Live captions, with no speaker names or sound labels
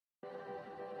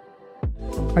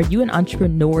Are you an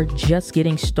entrepreneur just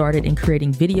getting started in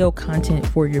creating video content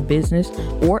for your business?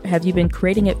 Or have you been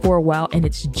creating it for a while and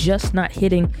it's just not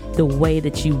hitting the way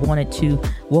that you want it to?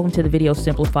 Welcome to the Video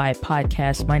Simplified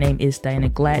podcast. My name is Diana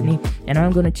Gladney, and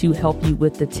I'm going to help you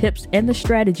with the tips and the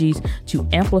strategies to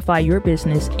amplify your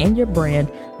business and your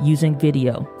brand using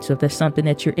video. So if that's something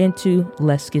that you're into,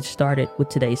 let's get started with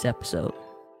today's episode.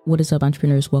 What is up,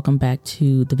 entrepreneurs? Welcome back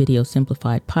to the Video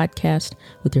Simplified podcast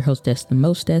with your hostess, the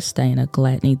mostess, Diana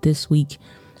Gladney. This week,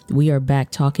 we are back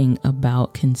talking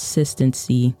about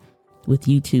consistency with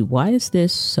YouTube. Why is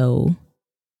this so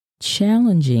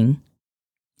challenging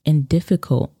and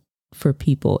difficult for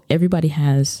people? Everybody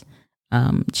has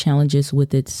challenges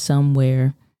with it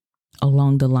somewhere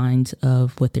along the lines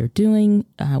of what they're doing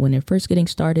when they're first getting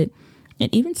started,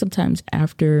 and even sometimes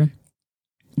after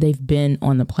they've been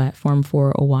on the platform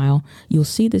for a while. You'll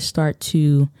see this start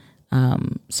to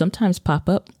sometimes pop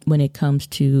up when it comes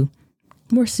to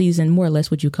more or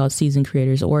less what you call seasoned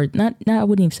creators, or not, I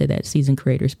wouldn't even say that seasoned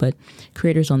creators, but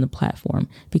creators on the platform.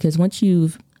 Because once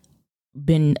you've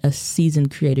been a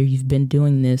seasoned creator, you've been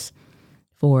doing this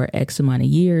for X amount of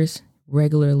years,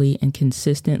 regularly and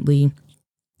consistently,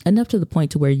 enough to the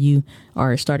point to where you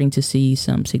are starting to see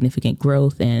some significant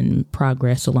growth and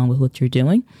progress along with what you're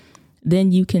doing.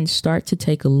 Then you can start to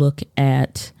take a look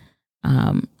at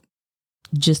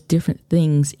just different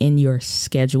things in your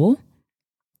schedule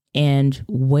and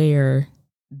where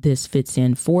this fits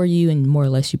in for you. And more or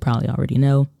less, you probably already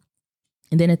know.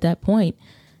 And then at that point,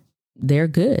 they're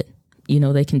good. You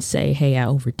know, they can say, hey, I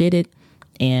overdid it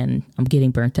and I'm getting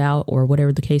burnt out, or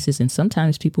whatever the case is. And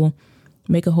sometimes people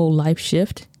make a whole life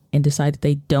shift and decide that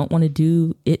they don't want to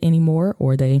do it anymore,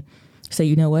 or they say,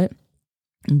 you know what?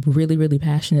 I'm really, really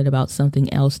passionate about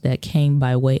something else that came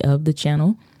by way of the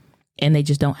channel, and they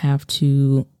just don't have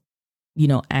to,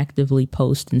 actively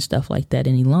post and stuff like that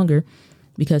any longer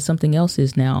because something else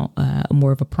is now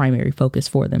more of a primary focus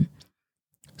for them.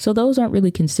 So those aren't really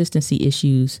consistency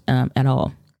issues at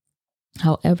all.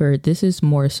 However, this is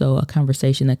more so a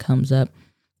conversation that comes up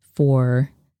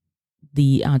for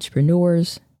the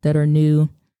entrepreneurs that are new,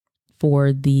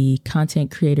 for the content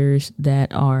creators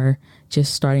that are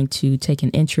just starting to take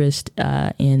an interest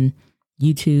in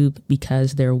YouTube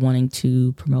because they're wanting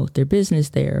to promote their business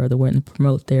there, or they're wanting to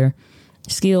promote their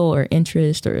skill or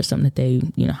interest or something that they,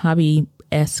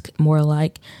 hobby-esque more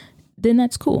like, then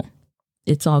that's cool.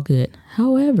 It's all good.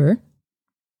 However,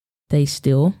 they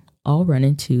still all run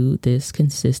into this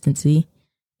consistency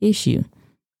issue.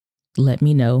 Let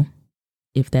me know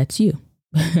if that's you.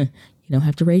 You don't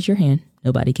have to raise your hand.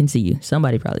 Nobody can see you.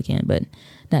 Somebody probably can, but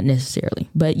not necessarily.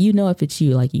 But if it's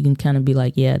you, like you can kind of be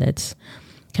like, yeah, that's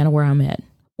kind of where I'm at.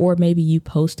 Or maybe you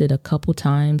posted a couple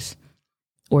times,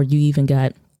 or you even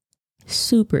got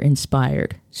super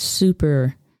inspired,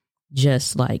 super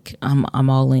just like, I'm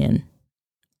all in.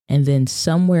 And then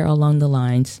somewhere along the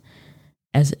lines,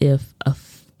 as if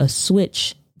a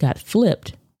switch got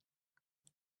flipped,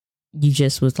 you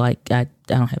just was like, I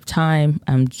don't have time.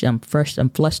 I'm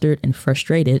flustered and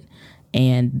frustrated.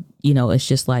 And, it's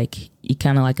just like you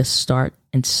kind of like a start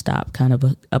and stop kind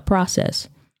of a process.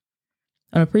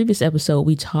 On a previous episode,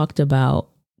 we talked about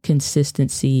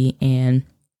consistency and,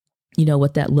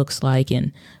 what that looks like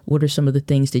and what are some of the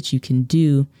things that you can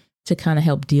do to kind of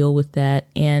help deal with that.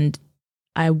 And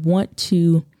I want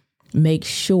to make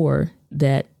sure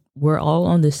that we're all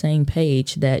on the same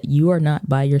page, that you are not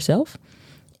by yourself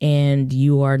and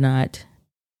you are not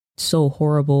so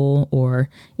horrible, or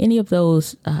any of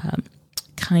those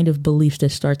kind of beliefs that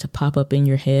start to pop up in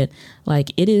your head.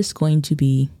 Like, it is going to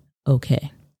be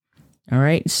okay. All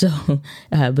right. So,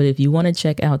 but if you want to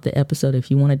check out the episode,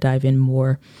 if you want to dive in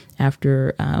more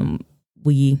after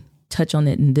we touch on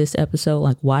it in this episode,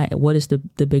 like what is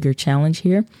the bigger challenge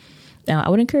here? Now, I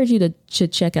would encourage you to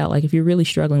check out, like, if you're really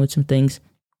struggling with some things,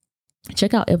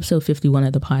 check out episode 51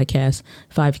 of the podcast,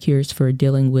 5 Cures for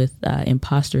Dealing with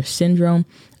Imposter Syndrome.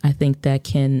 I think that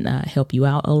can help you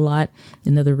out a lot.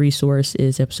 Another resource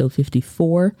is episode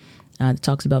 54. It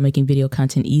talks about making video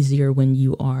content easier when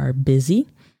you are busy.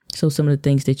 So some of the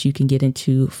things that you can get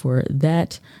into for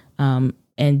that, and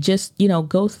just,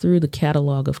 go through the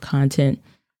catalog of content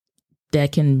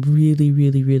that can really,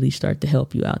 really, really start to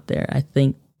help you out there. I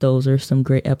think those are some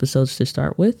great episodes to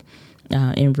start with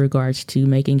in regards to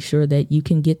making sure that you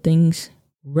can get things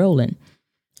rolling.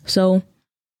 So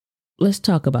let's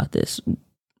talk about this.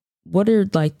 What are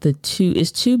like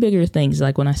two bigger things?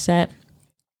 Like when I sat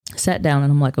down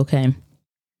and I'm like, okay,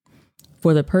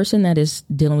 for the person that is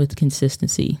dealing with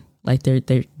consistency, like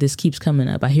this keeps coming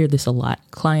up. I hear this a lot.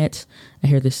 Clients, I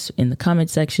hear this in the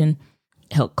comment section,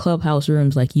 help clubhouse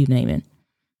rooms, like you name it.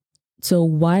 So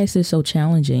why is this so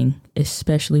challenging,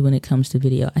 especially when it comes to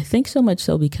video? I think so much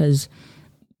so because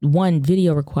one,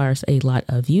 video requires a lot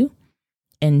of you.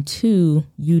 And two,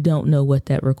 you don't know what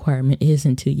that requirement is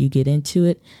until you get into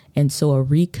it. And so a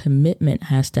recommitment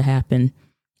has to happen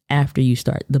after you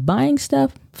start. The buying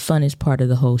stuff, fun is part of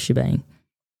the whole shebang.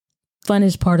 Fun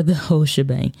is part of the whole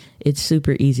shebang. It's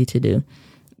super easy to do.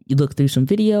 You look through some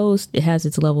videos, it has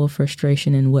its level of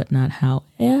frustration and whatnot.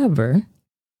 However,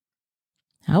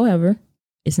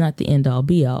 it's not the end all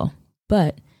be all.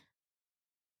 But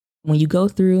when you go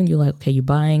through and you're like, okay, you're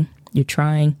buying, you're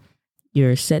trying,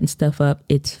 you're setting stuff up,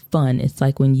 it's fun. It's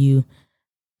like when you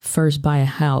first buy a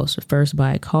house or first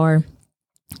buy a car,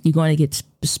 you're going to get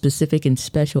specific and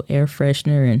special air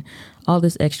freshener and all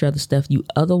this extra other stuff you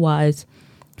otherwise,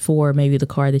 for maybe the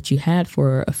car that you had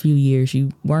for a few years,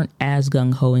 you weren't as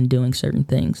gung-ho in doing certain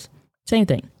things. Same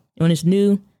thing. When it's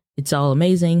new, it's all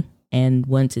amazing. And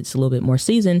once it's a little bit more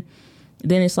seasoned,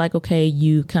 then it's like, okay,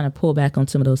 you kind of pull back on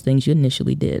some of those things you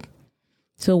initially did.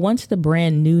 So once the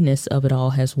brand newness of it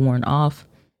all has worn off,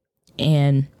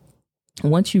 and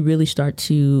once you really start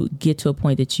to get to a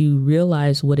point that you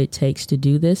realize what it takes to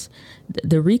do this,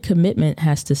 the recommitment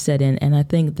has to set in. And I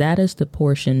think that is the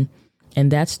portion,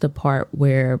 and that's the part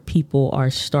where people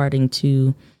are starting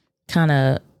to kind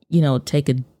of, take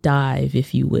a dive,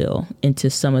 if you will, into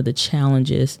some of the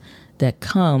challenges that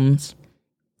comes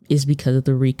is because of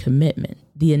the recommitment.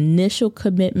 The initial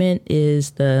commitment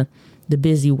is the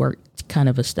busy work kind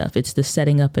of a stuff. It's the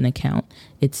setting up an account.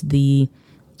 It's the,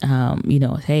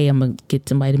 hey, I'm going to get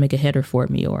somebody to make a header for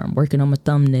me, or I'm working on my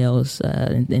thumbnails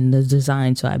and the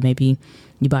design. So maybe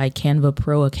you buy a Canva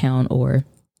Pro account or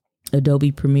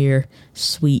Adobe Premiere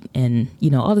Suite and,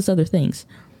 all these other things.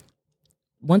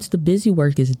 Once the busy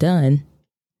work is done,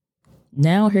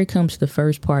 now here comes the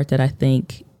first part that I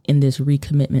think in this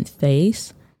recommitment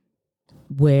phase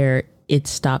where it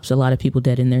stops a lot of people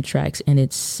dead in their tracks, and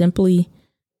it's simply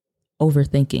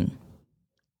overthinking.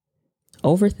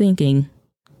 Overthinking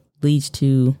leads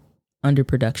to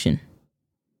underproduction,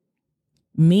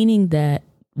 meaning that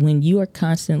when you are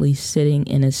constantly sitting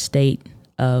in a state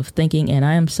of thinking, and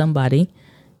I am somebody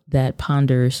that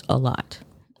ponders a lot.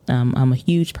 I'm a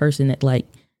huge person that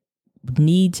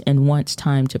needs and wants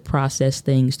time to process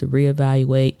things, to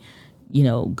reevaluate,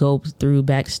 go through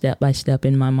back step by step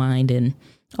in my mind and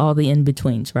all the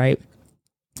in-betweens, right?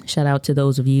 Shout out to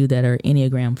those of you that are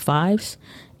Enneagram 5s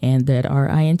and that are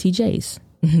INTJs.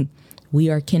 We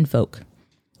are kinfolk.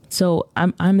 So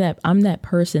I'm that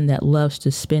person that loves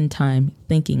to spend time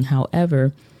thinking.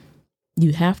 However,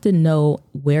 you have to know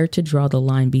where to draw the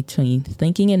line between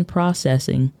thinking and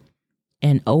processing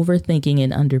and overthinking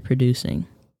and underproducing.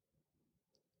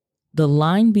 The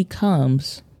line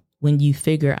becomes when you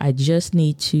figure, I just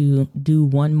need to do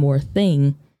one more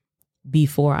thing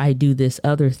before I do this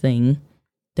other thing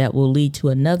that will lead to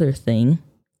another thing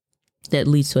that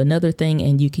leads to another thing.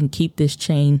 And you can keep this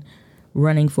chain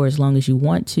running for as long as you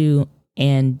want to,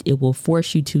 and it will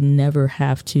force you to never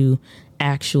have to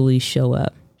actually show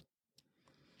up.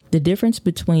 The difference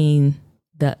between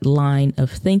that line of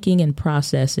thinking and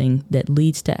processing that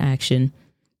leads to action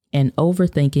and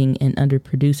overthinking and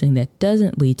underproducing that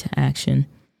doesn't lead to action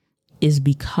is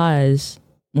because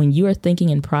when you are thinking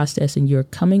and processing, you're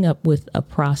coming up with a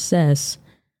process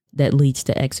that leads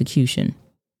to execution.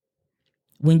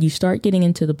 When you start getting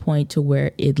into the point to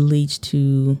where it leads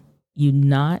to you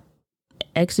not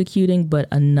executing, but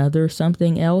another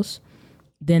something else,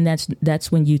 then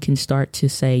that's when you can start to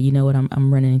say, you know what,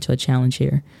 I'm running into a challenge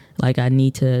here. Like I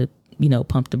need to,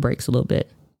 pump the brakes a little bit.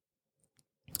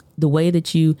 The way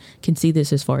that you can see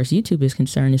this as far as YouTube is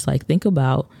concerned is like, think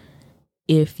about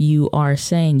if you are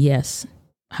saying, yes,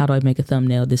 how do I make a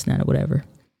thumbnail, this, that, or whatever.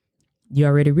 You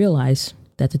already realize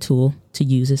that the tool to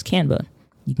use is Canva.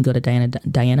 You can go to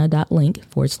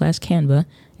diana.link/Canva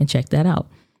and check that out.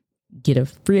 Get a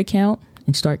free account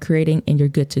and start creating, and you're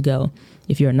good to go.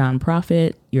 If you're a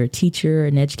nonprofit, you're a teacher,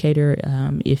 an educator,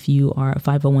 if you are a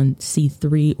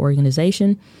 501c3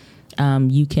 organization,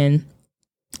 you can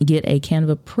get a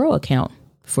Canva Pro account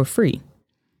for free.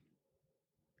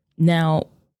 Now,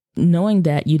 knowing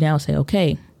that, you now say,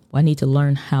 okay, well, I need to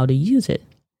learn how to use it.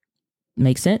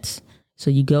 Makes sense?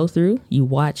 So you go through, you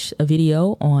watch a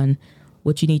video on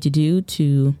what you need to do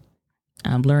to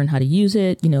learn how to use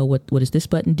it. What does this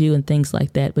button do and things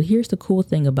like that. But here's the cool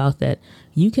thing about that.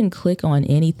 You can click on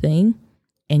anything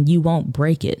and you won't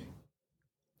break it.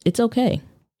 It's okay.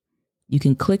 You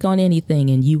can click on anything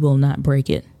and you will not break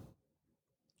it.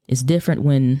 It's different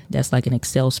when that's like an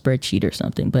Excel spreadsheet or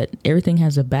something, but everything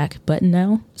has a back button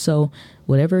now. So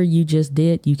whatever you just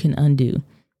did, you can undo.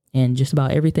 And just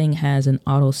about everything has an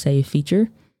auto save feature.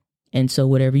 And so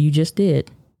whatever you just did,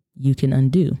 you can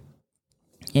undo.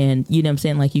 And you know what I'm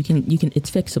saying? Like you can,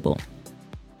 it's fixable.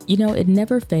 You know, it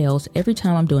never fails. Every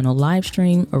time I'm doing a live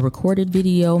stream, a recorded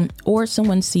video, or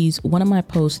someone sees one of my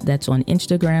posts that's on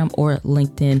Instagram or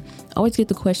LinkedIn, I always get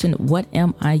the question, what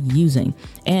am I using?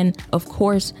 And of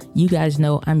course, you guys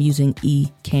know I'm using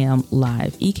Ecamm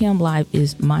Live. Ecamm Live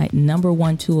is my number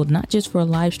one tool, not just for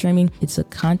live streaming. It's a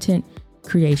content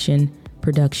creation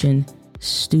production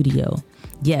studio.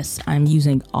 Yes, I'm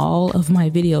using all of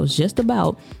my videos just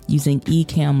about using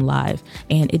Ecamm Live.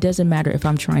 And it doesn't matter if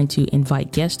I'm trying to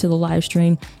invite guests to the live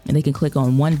stream and they can click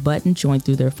on one button, join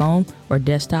through their phone or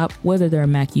desktop, whether they're a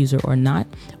Mac user or not.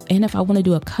 And if I want to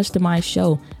do a customized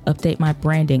show, update my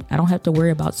branding, I don't have to worry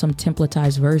about some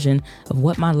templatized version of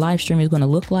what my live stream is going to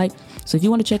look like. So if you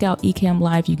want to check out Ecamm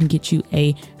Live, you can get you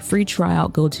a free trial.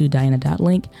 Go to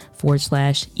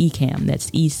diana.link/Ecamm. That's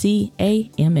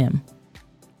ECAMM.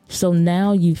 So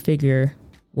now you figure,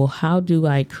 well, how do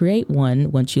I create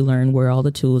one once you learn where all the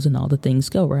tools and all the things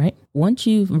go, right? Once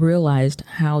you've realized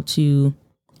how to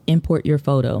import your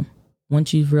photo,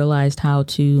 once you've realized how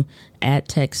to add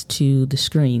text to the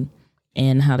screen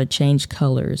and how to change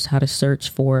colors, how to search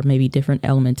for maybe different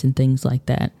elements and things like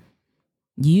that,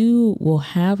 you will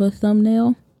have a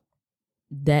thumbnail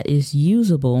that is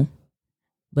usable,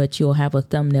 but you'll have a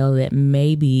thumbnail that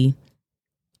maybe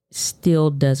still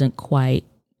doesn't quite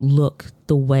look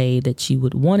the way that you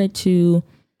would want it to.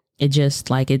 It just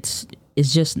like it's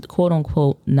just quote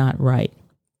unquote not right.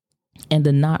 And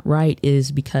the not right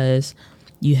is because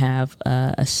you have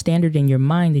a standard in your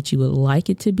mind that you would like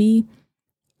it to be,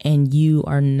 and you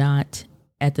are not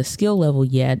at the skill level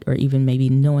yet, or even maybe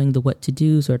knowing the what to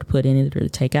do's or to put in it or to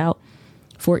take out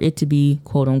for it to be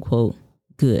quote unquote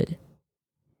good.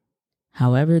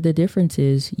 However, the difference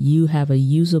is you have a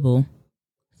usable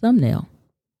thumbnail.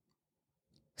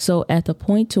 So at the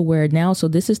point to where now, so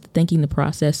this is the thinking, the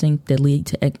processing that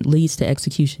leads to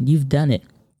execution. You've done it.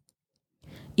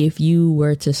 If you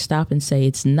were to stop and say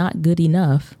it's not good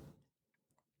enough,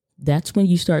 that's when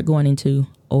you start going into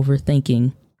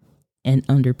overthinking and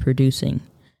underproducing,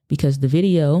 because the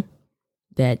video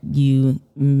that you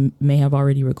may have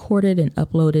already recorded and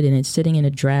uploaded and it's sitting in a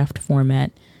draft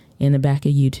format in the back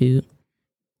of YouTube,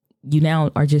 you now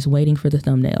are just waiting for the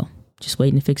thumbnail, just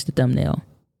waiting to fix the thumbnail.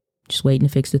 Just waiting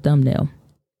to fix the thumbnail.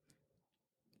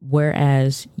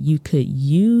 Whereas you could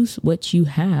use what you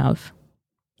have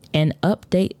and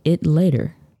update it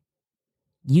later.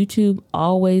 YouTube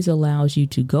always allows you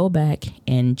to go back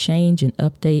and change and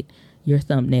update your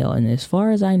thumbnail. And as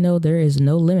far as I know, there is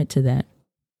no limit to that.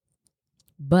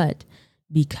 But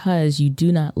because you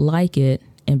do not like it,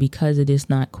 and because it is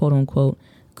not quote unquote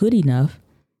good enough,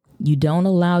 you don't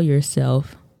allow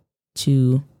yourself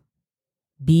to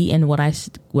be in what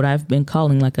I've been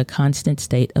calling like a constant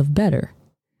state of better.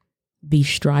 Be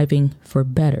striving for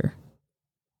better.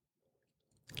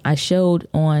 I showed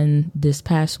on this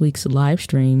past week's live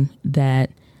stream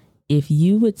that if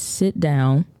you would sit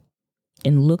down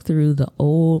and look through the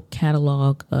old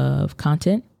catalog of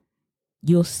content,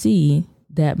 you'll see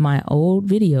that my old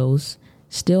videos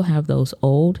still have those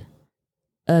old,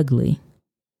 ugly,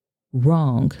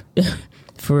 wrong,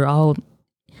 for all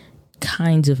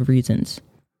kinds of reasons.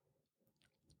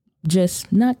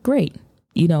 Just not great,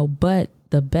 but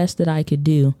the best that I could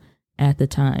do at the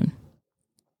time.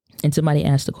 And somebody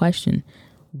asked the question,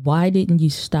 why didn't you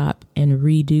stop and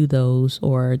redo those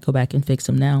or go back and fix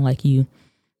them now like you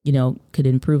could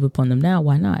improve upon them now?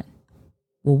 Why not?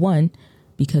 Well, one,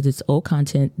 because it's old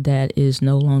content that is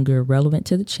no longer relevant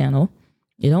to the channel.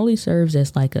 It only serves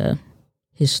as like a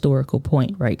historical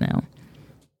point right now.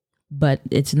 But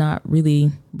it's not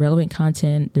really relevant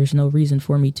content. There's no reason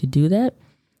for me to do that.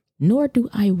 Nor do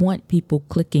I want people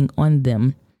clicking on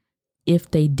them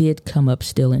if they did come up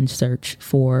still in search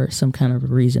for some kind of a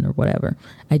reason or whatever.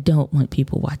 I don't want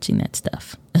people watching that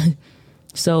stuff.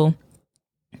 So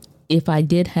if I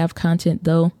did have content,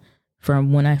 though,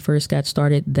 from when I first got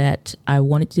started that I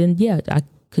wanted to, then yeah, I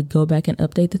could go back and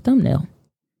update the thumbnail.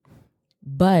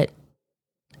 But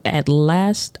at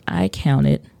last I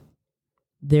counted,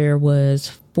 there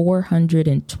was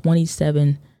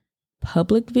 427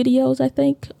 public videos, I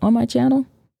think, on my channel.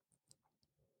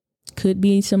 Could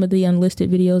be some of the unlisted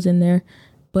videos in there,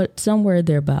 but somewhere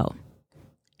thereabout.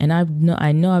 And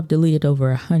I know I've deleted over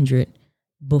 100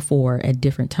 before at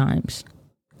different times.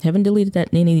 Haven't deleted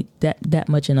that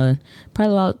much in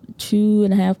probably about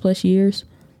 2.5+ years,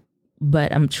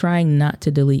 but I'm trying not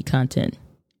to delete content,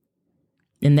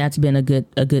 and that's been a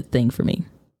good thing for me.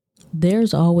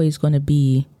 There's always going to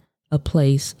be a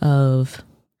place of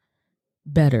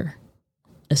better,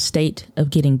 a state of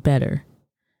getting better.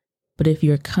 But if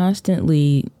you're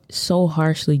constantly so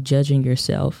harshly judging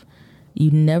yourself,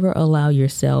 you never allow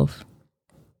yourself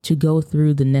to go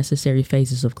through the necessary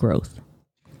phases of growth,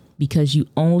 because you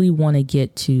only want to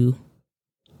get to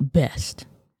best,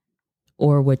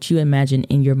 or what you imagine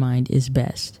in your mind is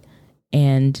best.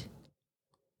 And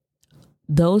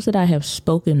those that I have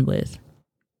spoken with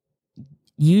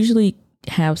usually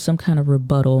have some kind of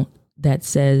rebuttal that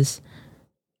says,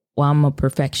 well, I'm a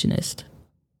perfectionist.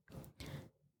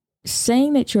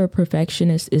 Saying that you're a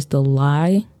perfectionist is the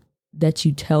lie that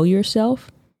you tell yourself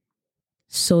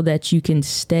so that you can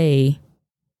stay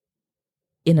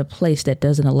in a place that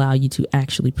doesn't allow you to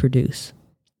actually produce.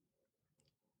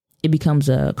 It becomes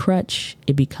a crutch.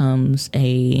 It becomes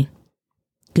a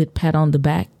good pat on the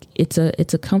back. It's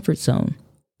a comfort zone.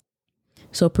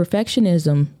 So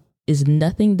perfectionism is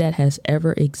nothing that has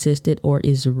ever existed or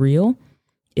is real.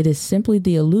 It is simply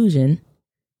the illusion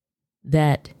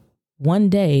that one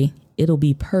day it'll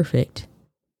be perfect,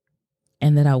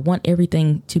 and that I want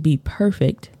everything to be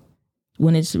perfect,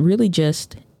 when it's really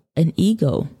just an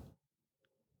ego.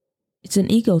 It's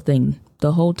an ego thing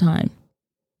the whole time.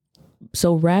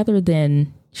 So rather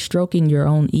than stroking your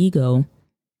own ego,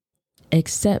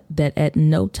 accept that at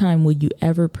no time will you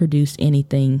ever produce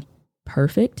anything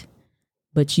perfect,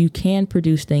 but you can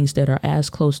produce things that are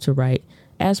as close to right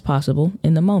as possible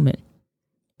in the moment.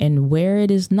 And where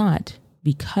it is not,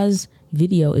 because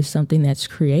video is something that's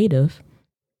creative,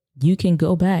 you can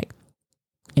go back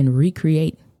and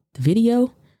recreate the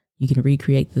video. You can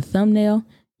recreate the thumbnail.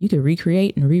 You can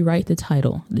recreate and rewrite the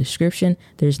title, description.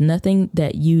 There's nothing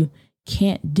that you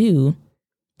can't do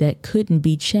that couldn't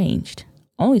be changed.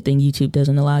 Only thing YouTube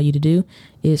doesn't allow you to do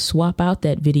is swap out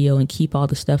that video and keep all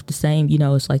the stuff the same. You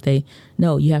know, it's like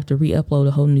you have to re-upload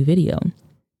a whole new video.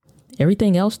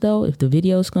 Everything else, though, if the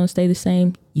video is going to stay the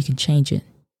same, you can change it.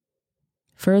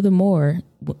 Furthermore,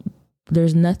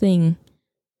 there's nothing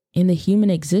in the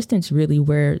human existence really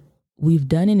where we've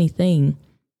done anything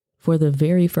for the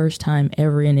very first time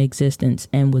ever in existence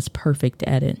and was perfect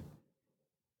at it.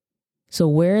 So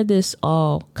where this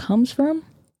all comes from,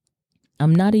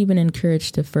 I'm not even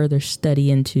encouraged to further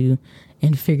study into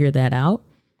and figure that out.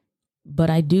 But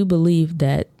I do believe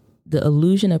that the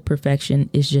illusion of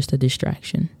perfection is just a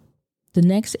distraction. The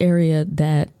next area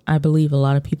that I believe a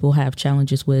lot of people have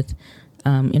challenges with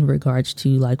in regards to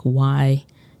like why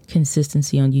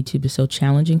consistency on YouTube is so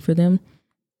challenging for them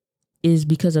is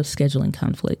because of scheduling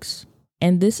conflicts.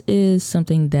 And this is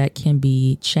something that can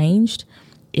be changed.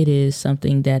 It is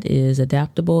something that is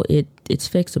adaptable. It's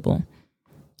fixable.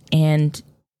 And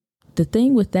the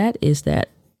thing with that is that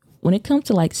when it comes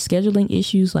to like scheduling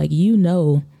issues, like, you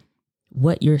know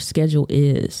what your schedule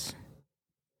is.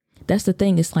 That's the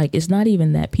thing. It's like, it's not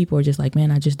even that people are just like,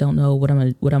 man, I just don't know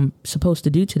what I'm supposed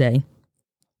to do today.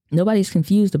 Nobody's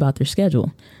confused about their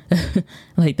schedule.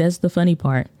 Like, that's the funny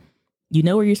part. You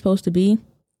know where you're supposed to be.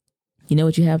 You know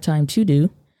what you have time to do.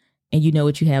 And you know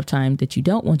what you have time that you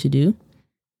don't want to do.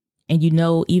 And you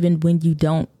know, even when you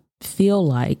don't feel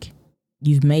like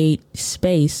you've made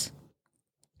space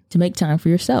to make time for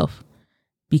yourself,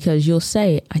 because you'll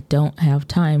say, I don't have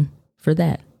time for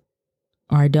that,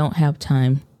 or I don't have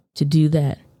time to do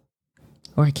that,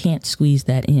 or I can't squeeze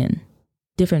that in.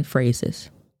 Different phrases.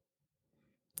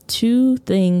 Two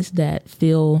things that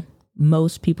fill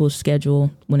most people's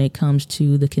schedule when it comes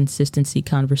to the consistency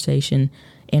conversation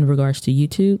in regards to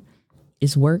YouTube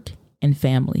is work and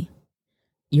family.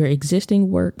 Your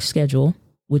existing work schedule,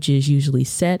 which is usually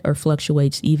set or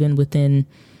fluctuates even within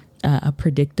a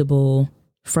predictable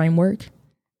framework.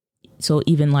 So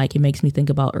even like, it makes me think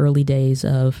about early days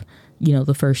of, you know,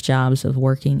 the first jobs of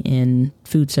working in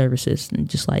food services and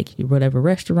just like whatever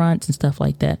restaurants and stuff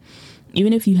like that.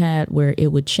 Even if you had where it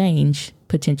would change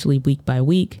potentially week by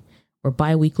week or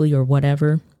bi-weekly or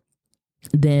whatever,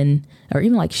 then, or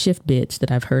even like shift bids that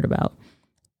I've heard about,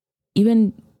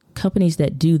 even companies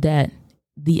that do that,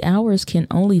 the hours can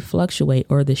only fluctuate,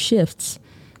 or the shifts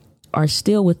are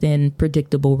still within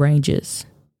predictable ranges.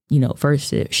 You know,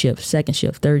 first shift, second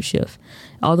shift, third shift,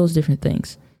 all those different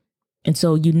things. And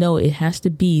so, you know, it has to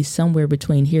be somewhere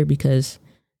between here because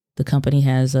the company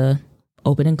has a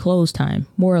open and close time,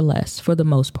 more or less, for the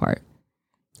most part.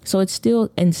 So it's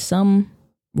still in some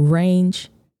range,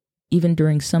 even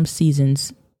during some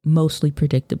seasons, mostly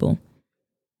predictable.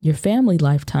 Your family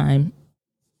lifetime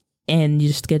and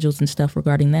your schedules and stuff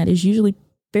regarding that is usually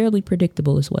fairly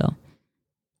predictable as well.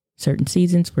 Certain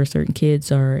seasons where certain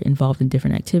kids are involved in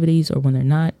different activities, or when they're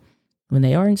not, when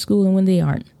they are in school and when they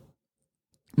aren't.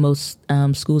 Most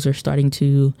schools are starting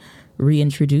to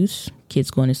reintroduce kids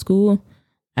going to school,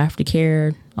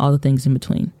 aftercare, all the things in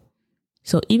between.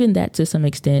 So even that to some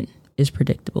extent is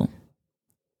predictable.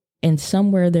 And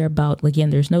somewhere there about,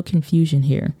 again, there's no confusion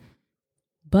here,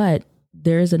 but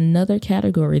there is another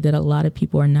category that a lot of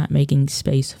people are not making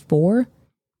space for,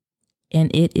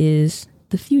 and it is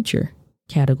the future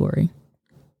category.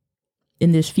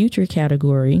 In this future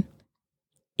category,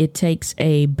 it takes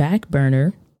a back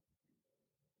burner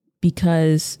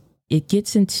because it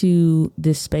gets into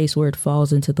this space where it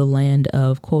falls into the land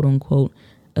of quote unquote,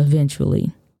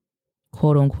 eventually,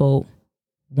 quote unquote,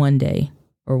 one day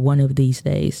or one of these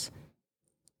days.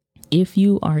 If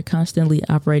you are constantly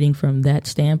operating from that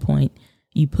standpoint,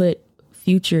 you put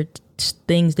future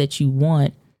things that you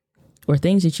want or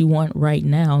things that you want right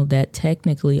now that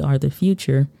technically are the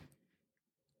future.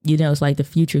 You know, it's like the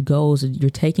future goals. You're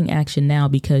taking action now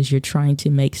because you're trying to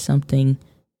make something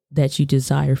that you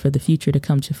desire for the future to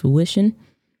come to fruition.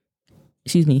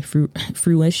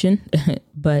 Fruition.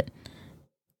 But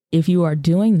if you are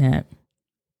doing that,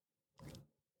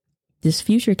 this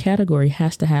future category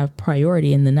has to have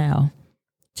priority in the now.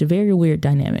 It's a very weird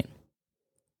dynamic.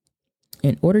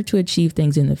 In order to achieve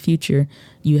things in the future,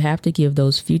 you have to give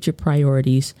those future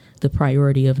priorities the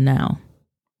priority of now.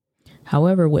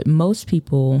 However, what most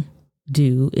people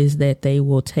do is that they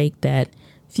will take that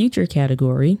future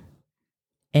category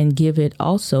and give it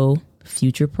also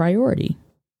future priority.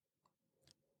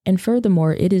 And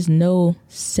furthermore, it is no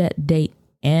set date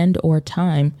and or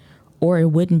time, or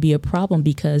it wouldn't be a problem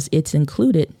because it's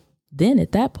included then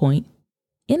at that point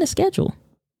in a schedule.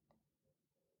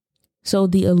 So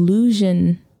the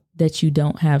illusion that you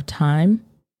don't have time,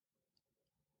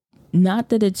 not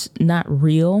that it's not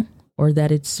real or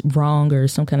that it's wrong or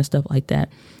some kind of stuff like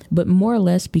that, but more or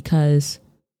less because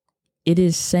it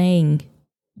is saying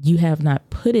you have not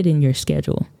put it in your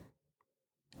schedule.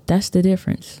 That's the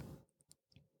difference.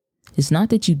 It's not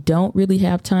that you don't really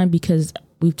have time, because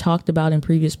we've talked about in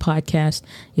previous podcasts,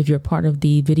 if you're part of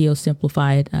the Video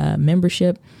Simplified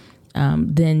membership,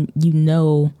 then you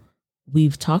know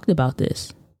we've talked about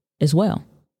this as well.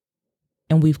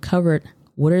 And we've covered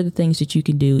what are the things that you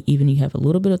can do even if you have a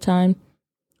little bit of time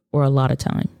or a lot of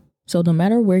time. So no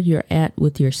matter where you're at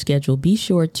with your schedule, be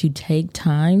sure to take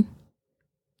time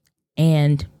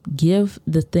and give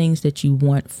the things that you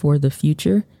want for the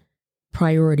future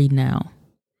priority now.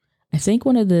 I think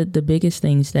one of the biggest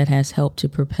things that has helped to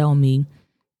propel me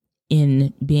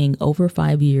in being over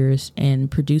 5 years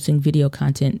and producing video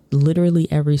content literally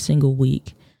every single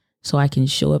week so I can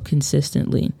show up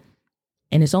consistently.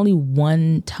 And it's only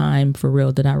one time for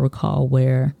real that I recall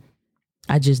where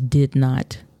I just did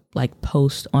not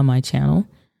post on my channel.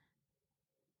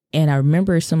 And I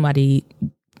remember somebody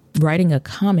writing a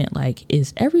comment like,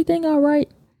 is everything all right?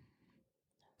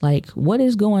 What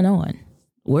is going on?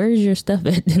 Where's your stuff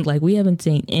at? We haven't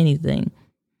seen anything.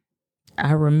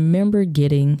 I remember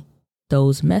getting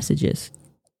those messages.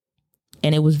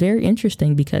 And it was very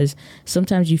interesting because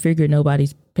sometimes you figure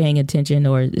nobody's paying attention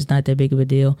or it's not that big of a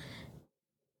deal.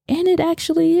 And it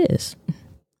actually is.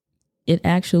 It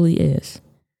actually is.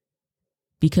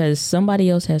 Because somebody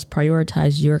else has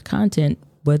prioritized your content,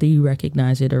 whether you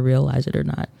recognize it or realize it or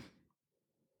not.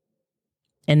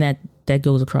 And that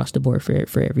goes across the board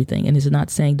for everything. And it's not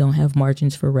saying don't have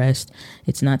margins for rest.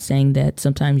 It's not saying that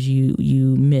sometimes you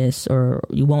miss or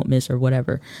you won't miss or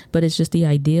whatever. But it's just the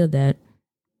idea that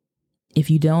if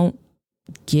you don't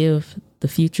give the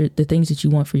things that you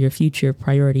want for your future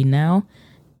priority now,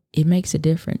 it makes a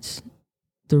difference.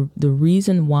 The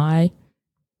reason why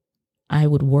I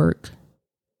would work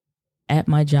at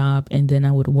my job and then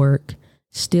I would work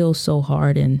still so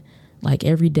hard, and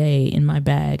every day in my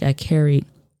bag, I carried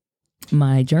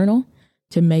my journal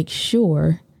to make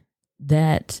sure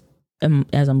that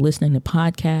as I'm listening to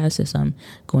podcasts, as I'm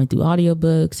going through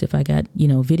audiobooks, if I got,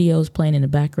 videos playing in the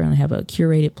background, I have a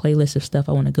curated playlist of stuff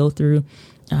I want to go through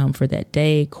for that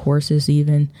day, courses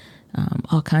even,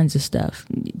 all kinds of stuff,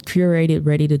 curated,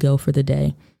 ready to go for the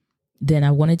day. Then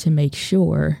I wanted to make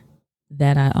sure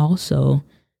that I also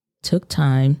took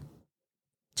time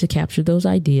to capture those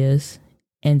ideas.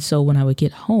 And so when I would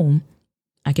get home,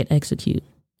 I could execute.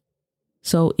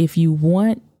 So if you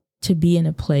want to be in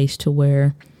a place to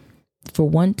where for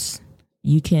once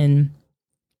you can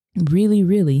really,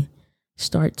 really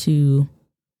start to,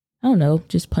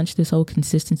 just punch this whole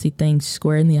consistency thing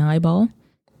square in the eyeball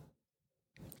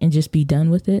and just be done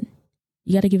with it,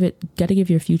 you got to give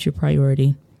your future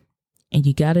priority. And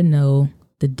you got to know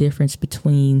the difference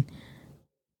between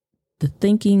the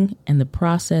thinking and the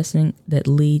processing that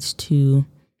leads to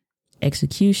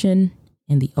execution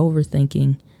and the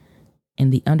overthinking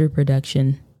and the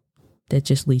underproduction that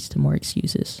just leads to more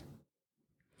excuses.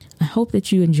 I hope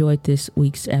that you enjoyed this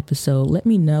week's episode. Let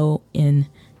me know in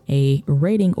a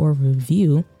rating or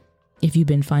review if you've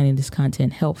been finding this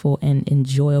content helpful and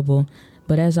enjoyable.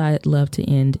 But as I love to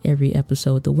end every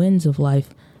episode, the winds of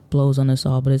life blows on us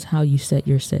all, but it's how you set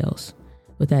your sails.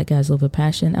 With that, guys, love with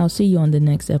passion. I'll see you on the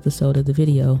next episode of the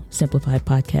Video Simplified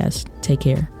Podcast. Take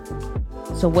care.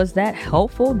 So was that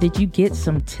helpful? Did you get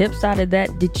some tips out of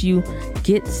that? Did you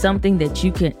get something that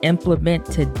you can implement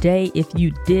today? If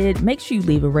you did, make sure you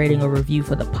leave a rating or review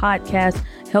for the podcast.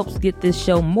 Helps get this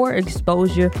show more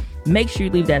exposure. Make sure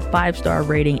you leave that 5-star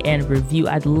rating and review.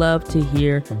 I'd love to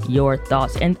hear your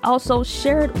thoughts. And also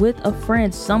share it with a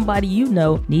friend. Somebody you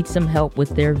know needs some help with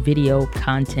their video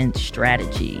content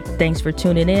strategy. Thanks for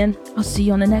tuning in. I'll see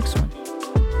you on the next one.